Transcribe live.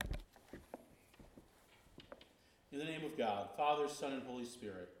the name of God, Father, Son, and Holy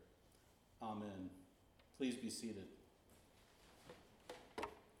Spirit. Amen. Please be seated.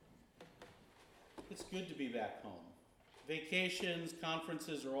 It's good to be back home. Vacations,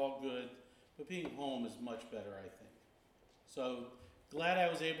 conferences are all good, but being home is much better, I think. So glad I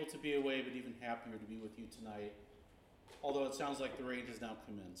was able to be away, but even happier to be with you tonight, although it sounds like the rain has now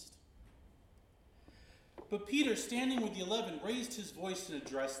commenced. But Peter, standing with the 11, raised his voice and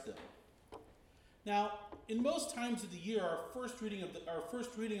addressed them. Now, in most times of the year, our first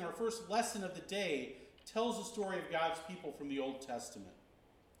lesson of the day tells the story of God's people from the Old Testament.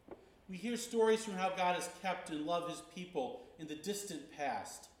 We hear stories from how God has kept and loved his people in the distant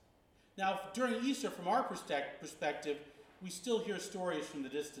past. Now, during Easter, from our perspective, we still hear stories from the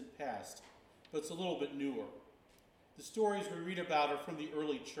distant past, but it's a little bit newer. The stories we read about are from the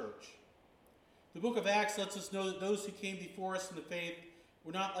early church. The book of Acts lets us know that those who came before us in the faith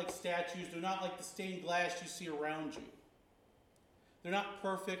were not like statues. They're not like the stained glass you see around you. They're not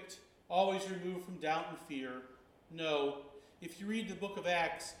perfect, always removed from doubt and fear. No, if you read the book of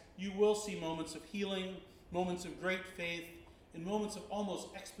Acts, you will see moments of healing, moments of great faith, and moments of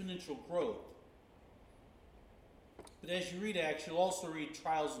almost exponential growth. But as you read Acts, you'll also read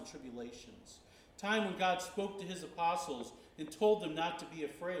trials and tribulations. Time when God spoke to his apostles and told them not to be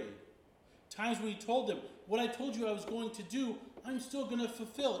afraid. Times when he told them, what I told you I was going to do, I'm still going to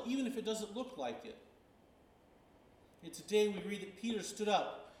fulfill, even if it doesn't look like it. And today we read that Peter stood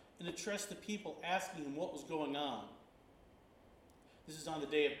up and addressed the people, asking him what was going on. This is on the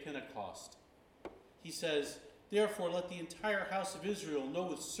day of Pentecost. He says, therefore let the entire house of Israel know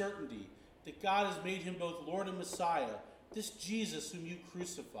with certainty that God has made him both Lord and Messiah, this Jesus whom you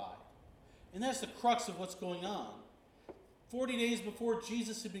crucified. And that's the crux of what's going on. 40 days before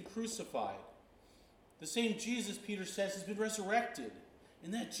Jesus had been crucified, the same Jesus, Peter says, has been resurrected.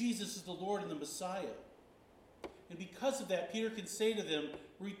 And that Jesus is the Lord and the Messiah. And because of that, Peter can say to them,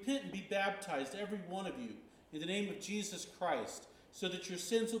 repent and be baptized, every one of you, in the name of Jesus Christ, so that your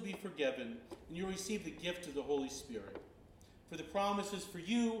sins will be forgiven and you'll receive the gift of the Holy Spirit. For the promise is for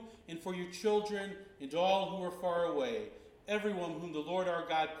you and for your children and all who are far away, everyone whom the Lord our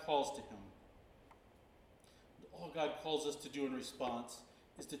God calls to him. All God calls us to do in response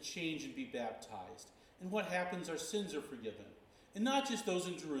is to change and be baptized. And what happens? Our sins are forgiven. And not just those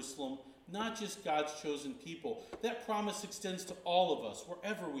in Jerusalem, not just God's chosen people. That promise extends to all of us,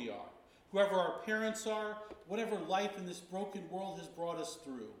 wherever we are. Whoever our parents are, whatever life in this broken world has brought us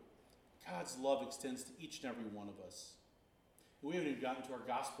through. God's love extends to each and every one of us. We haven't even gotten to our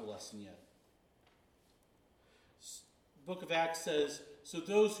gospel lesson yet. The book of Acts says, so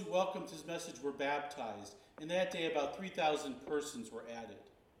those who welcomed his message were baptized, and that day about 3,000 persons were added.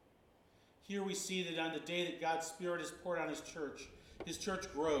 Here we see that on the day that God's Spirit is poured on his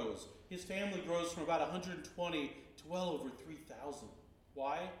church grows. His family grows from about 120 to well over 3,000.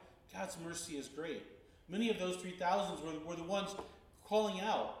 Why? God's mercy is great. Many of those 3,000 were the ones calling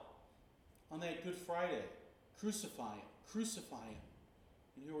out on that Good Friday, crucify him, crucify him.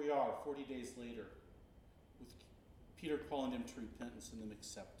 And here we are, 40 days later, with Peter calling them to repentance and them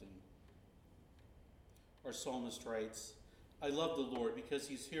accepting. Our psalmist writes, I love the Lord because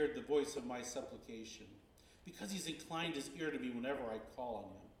he's heard the voice of my supplication, because he's inclined his ear to me whenever I call on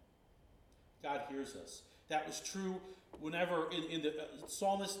him. God hears us. That was true whenever in the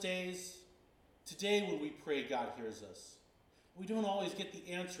psalmist days. Today when we pray, God hears us. We don't always get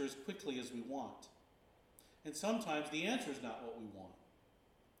the answer as quickly as we want. And sometimes the answer is not what we want.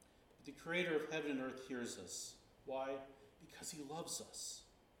 But the creator of heaven and earth hears us. Why? Because he loves us.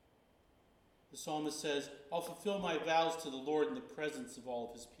 The psalmist says, I'll fulfill my vows to the Lord in the presence of all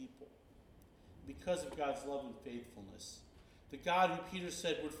of his people. Because of God's love and faithfulness, the God who Peter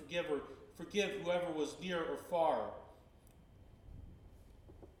said would forgive whoever was near or far,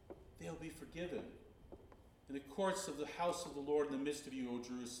 they'll be forgiven. In the courts of the house of the Lord in the midst of you, O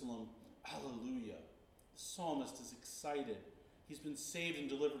Jerusalem, hallelujah. The psalmist is excited. He's been saved and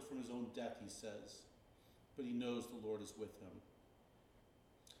delivered from his own death, he says. But he knows the Lord is with him.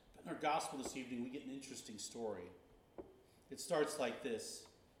 In our gospel this evening, we get an interesting story. It starts like this.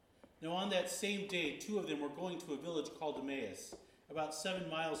 Now on that same day, two of them were going to a village called Emmaus, about 7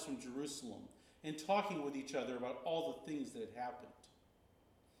 miles from Jerusalem, and talking with each other about all the things that had happened.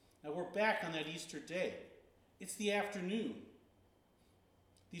 Now we're back on that Easter day. It's the afternoon.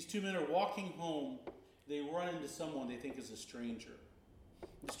 These two men are walking home. They run into someone they think is a stranger.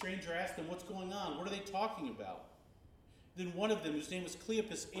 The stranger asks them, what's going on? What are they talking about? Then one of them, whose name was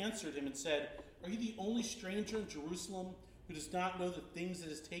Cleopas, answered him and said, are you the only stranger in Jerusalem who does not know the things that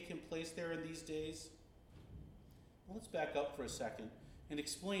has taken place there in these days? Well, let's back up for a second and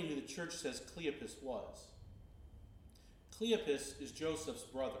explain who the church says Cleopas was. Cleopas is Joseph's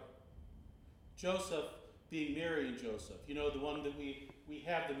brother. Joseph being Mary and Joseph. You know, the one that we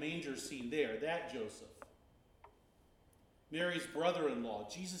have the manger scene there, that Joseph. Mary's brother-in-law,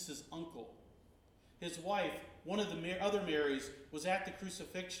 Jesus' uncle. His wife, one of the other Marys, was at the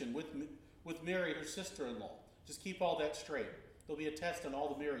crucifixion with Mary, her sister-in-law. Just keep all that straight. There'll be a test on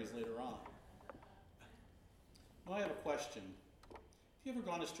all the Marys later on. Now I have a question. Have you ever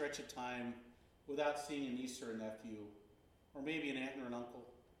gone a stretch of time without seeing a niece or a nephew, or maybe an aunt or an uncle?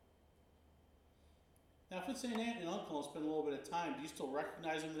 Now, if it's an aunt and uncle and spend a little bit of time, do you still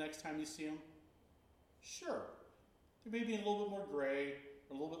recognize them the next time you see them? Sure. They may be a little bit more gray,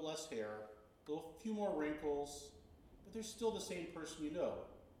 or a little bit less hair, a few more wrinkles, but they're still the same person you know.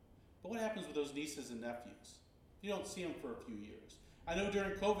 But what happens with those nieces and nephews? You don't see them for a few years. I know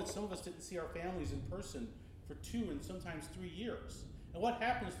during COVID, some of us didn't see our families in person for 2 and sometimes 3 years. And what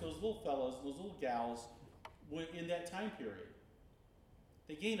happens to those little fellows, those little gals, in that time period?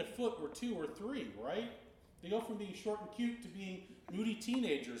 They gain a foot or 2 or 3, right? They go from being short and cute to being moody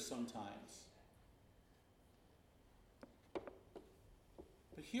teenagers sometimes.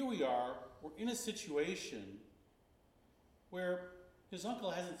 But here we are, we're in a situation where his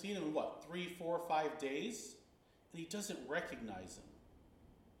uncle hasn't seen him in 3, 4, 5 days? And he doesn't recognize him.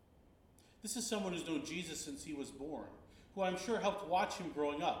 This is someone who's known Jesus since he was born, who I'm sure helped watch him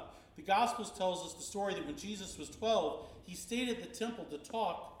growing up. The Gospels tells us the story that when Jesus was 12, he stayed at the temple to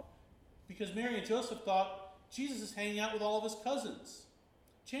talk because Mary and Joseph thought Jesus is hanging out with all of his cousins.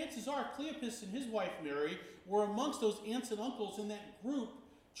 Chances are Cleopas and his wife Mary were amongst those aunts and uncles in that group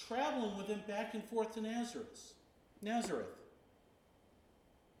traveling with him back and forth to Nazareth.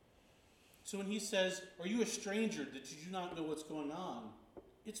 So when he says, "Are you a stranger that you do not know what's going on?"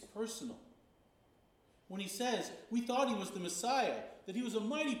 it's personal. When he says, "We thought he was the Messiah, that he was a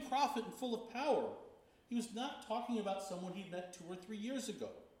mighty prophet and full of power," he was not talking about someone he met 2 or 3 years ago.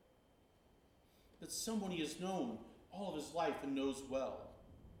 That's someone he has known all of his life and knows well.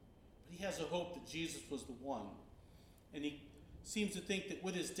 But he has a hope that Jesus was the one. And he seems to think that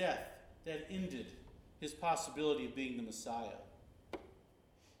with his death, that ended his possibility of being the Messiah.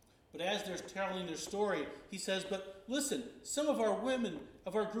 But as they're telling their story, he says, "But listen, some of our women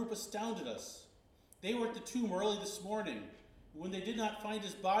of our group astounded us. They were at the tomb early this morning. When they did not find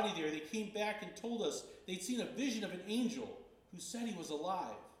his body there, they came back and told us they'd seen a vision of an angel who said he was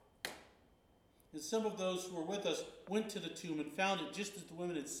alive. And some of those who were with us went to the tomb and found it just as the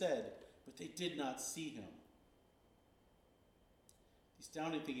women had said, but they did not see him." The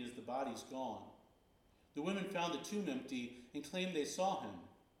astounding thing is the body's gone. The women found the tomb empty and claimed they saw him.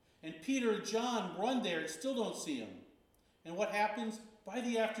 And Peter and John run there and still don't see him. And what happens? By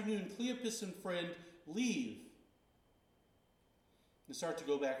the afternoon, Cleopas and friend leave and start to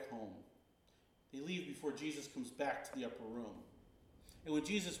go back home. They leave before Jesus comes back to the upper room. And when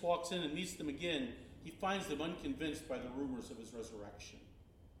Jesus walks in and meets them again, he finds them unconvinced by the rumors of his resurrection.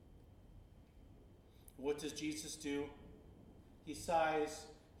 What does Jesus do? He sighs,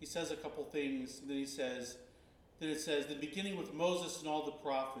 he says a couple things, and then it says, "Then beginning with Moses and all the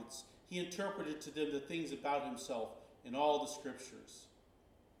prophets, he interpreted to them the things about himself in all the scriptures."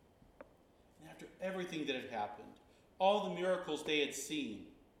 And after everything that had happened, all the miracles they had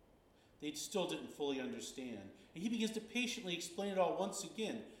seen, they still didn't fully understand. And he begins to patiently explain it all once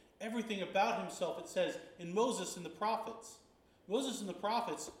again. Everything about himself, it says, in Moses and the prophets. Moses and the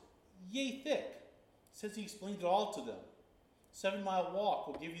prophets, yay thick. It says he explained it all to them. 7-mile walk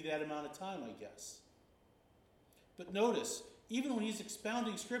will give you that amount of time, I guess. But notice, even when he's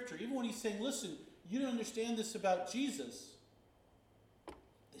expounding scripture, even when he's saying, "Listen, you don't understand this about Jesus,"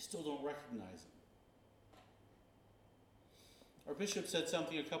 they still don't recognize him. Our bishop said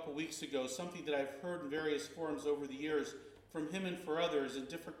something a couple weeks ago, something that I've heard in various forums over the years from him and for others in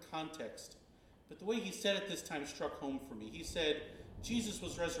different contexts. But the way he said it this time struck home for me. He said, Jesus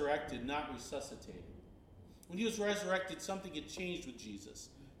was resurrected, not resuscitated. When he was resurrected, something had changed with Jesus,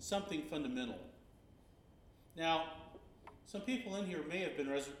 something fundamental. Now, some people in here may have been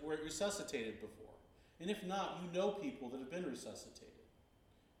resuscitated before. And if not, you know people that have been resuscitated.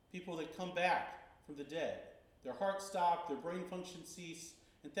 People that come back from the dead. Their heart stopped, their brain function ceased,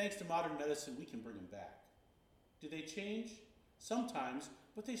 and thanks to modern medicine, we can bring them back. Do they change? Sometimes,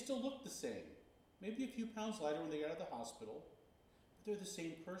 but they still look the same. Maybe a few pounds lighter when they get out of the hospital, but they're the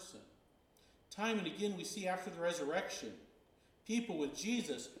same person. Time and again, we see after the resurrection, people with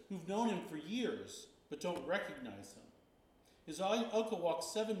Jesus who've known him for years, but don't recognize him. His uncle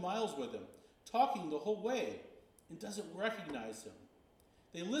walks 7 miles with him, talking the whole way, and doesn't recognize him.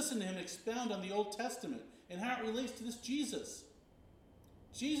 They listen to him expound on the Old Testament and how it relates to this Jesus.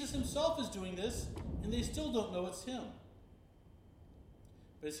 Jesus himself is doing this, and they still don't know it's him.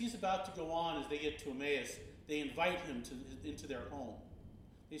 But as he's about to go on, as they get to Emmaus, they invite him into their home.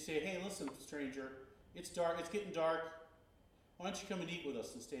 They say, hey, listen, stranger, it's dark, it's getting dark. Why don't you come and eat with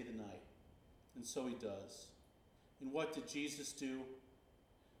us and stay the night? And so he does. And what did Jesus do?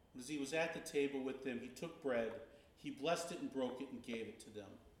 As he was at the table with them, he took bread, he blessed it and broke it and gave it to them.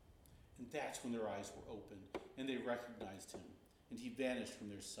 And that's when their eyes were opened, and they recognized him, and he vanished from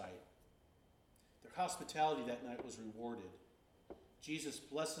their sight. Their hospitality that night was rewarded. Jesus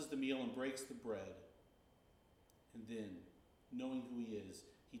blesses the meal and breaks the bread. And then, knowing who he is,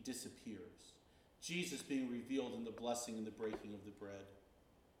 he disappears. Jesus being revealed in the blessing and the breaking of the bread.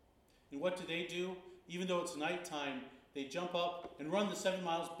 And what do? Even though it's nighttime, they jump up and run the 7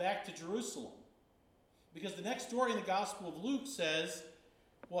 miles back to Jerusalem. Because the next story in the Gospel of Luke says,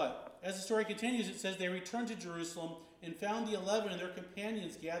 what? As the story continues, it says, they returned to Jerusalem and found the 11 and their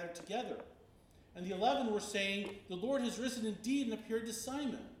companions gathered together. And the 11 were saying, the Lord has risen indeed and appeared to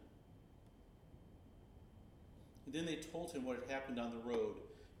Simon. And then they told him what had happened on the road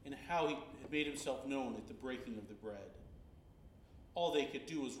and how he had made himself known at the breaking of the bread. All they could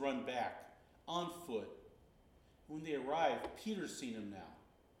do was run back on foot. When they arrived, Peter's seen him now.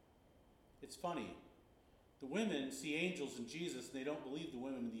 It's funny. The women see angels in Jesus, and they don't believe the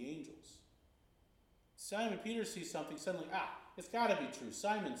women and the angels. Simon Peter sees something, suddenly, it's got to be true.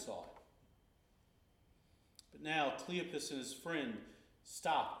 Simon saw it. But now Cleopas and his friend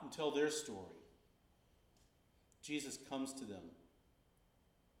stop and tell their story. Jesus comes to them.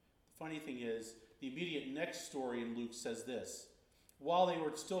 The funny thing is, the immediate next story in Luke says this. While they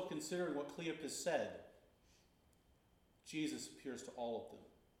were still considering what Cleopas said, Jesus appears to all of them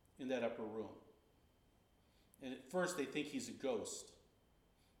in that upper room. And at first they think he's a ghost,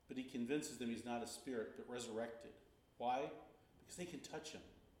 but he convinces them he's not a spirit, but resurrected. Why? Because they can touch him.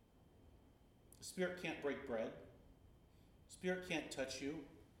 The spirit can't break bread. The spirit can't touch you.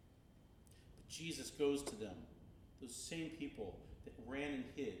 But Jesus goes to them, those same people that ran and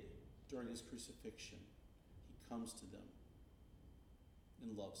hid during his crucifixion. He comes to them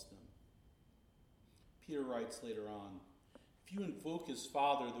and loves them. Peter writes later on, if you invoke his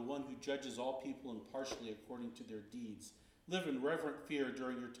Father, the one who judges all people impartially according to their deeds, live in reverent fear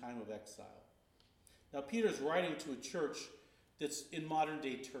during your time of exile. Now, Peter's writing to a church that's in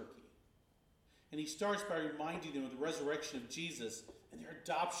modern-day Turkey. And he starts by reminding them of the resurrection of Jesus and their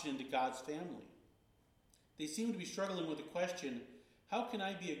adoption into God's family. They seem to be struggling with the question, how can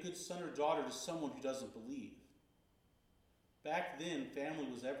I be a good son or daughter to someone who doesn't believe? Back then, family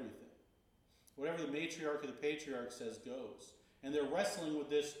was everything. Whatever the matriarch or the patriarch says goes. And they're wrestling with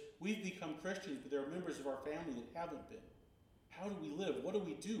this. We've become Christians, but there are members of our family that haven't been. How do we live? What do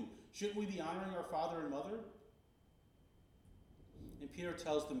we do? Shouldn't we be honoring our father and mother? And Peter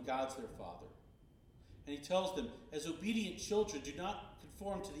tells them God's their father. And he tells them, as obedient children, do not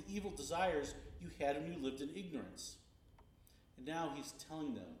conform to the evil desires you had when you lived in ignorance. And now he's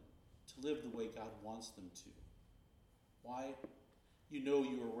telling them to live the way God wants them to. Why? You know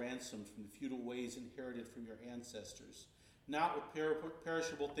you were ransomed from the futile ways inherited from your ancestors, not with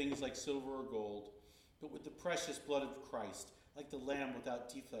perishable things like silver or gold, but with the precious blood of Christ, like the lamb without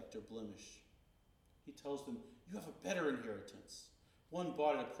defect or blemish. He tells them, you have a better inheritance, one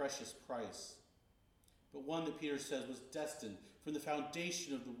bought at a precious price, but one that Peter says was destined from the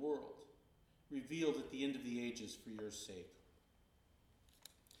foundation of the world, revealed at the end of the ages for your sake.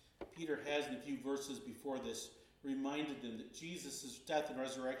 Peter has, in a few verses before this, reminded them that Jesus' death and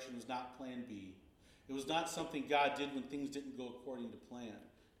resurrection was not plan B. It was not something God did when things didn't go according to plan.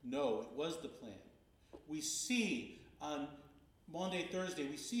 No, it was the plan. We see on Monday, Thursday,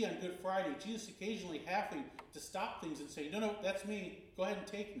 we see on Good Friday, Jesus occasionally having to stop things and say, no, that's me. Go ahead and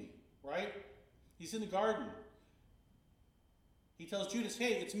take me, right? He's in the garden. He tells Judas,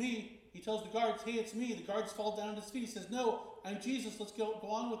 hey, it's me. He tells the guards, hey, it's me. The guards fall down at his feet. He says, no, I'm Jesus. Let's go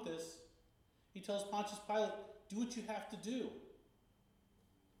on with this. He tells Pontius Pilate, do what you have to do.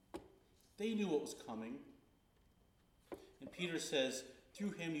 They knew what was coming. And Peter says,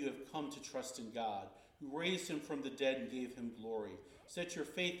 through him you have come to trust in God, who raised him from the dead and gave him glory, so that your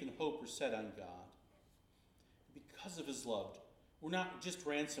faith and hope are set on God. Because of his love, we're not just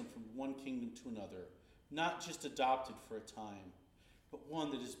ransomed from one kingdom to another, not just adopted for a time, but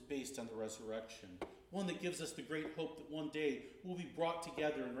one that is based on the resurrection, one that gives us the great hope that one day we'll be brought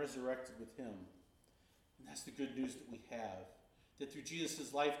together and resurrected with him. And that's the good news that we have, that through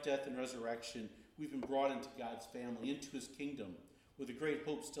Jesus' life, death, and resurrection, we've been brought into God's family, into his kingdom, with a great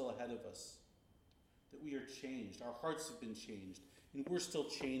hope still ahead of us, that we are changed. Our hearts have been changed, and we're still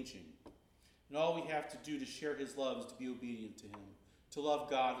changing. And all we have to do to share his love is to be obedient to him, to love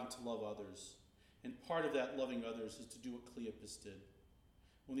God and to love others. And part of that loving others is to do what Cleopas did,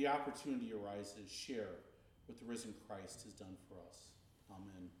 when the opportunity arises, share what the risen Christ has done for us.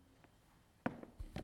 Amen.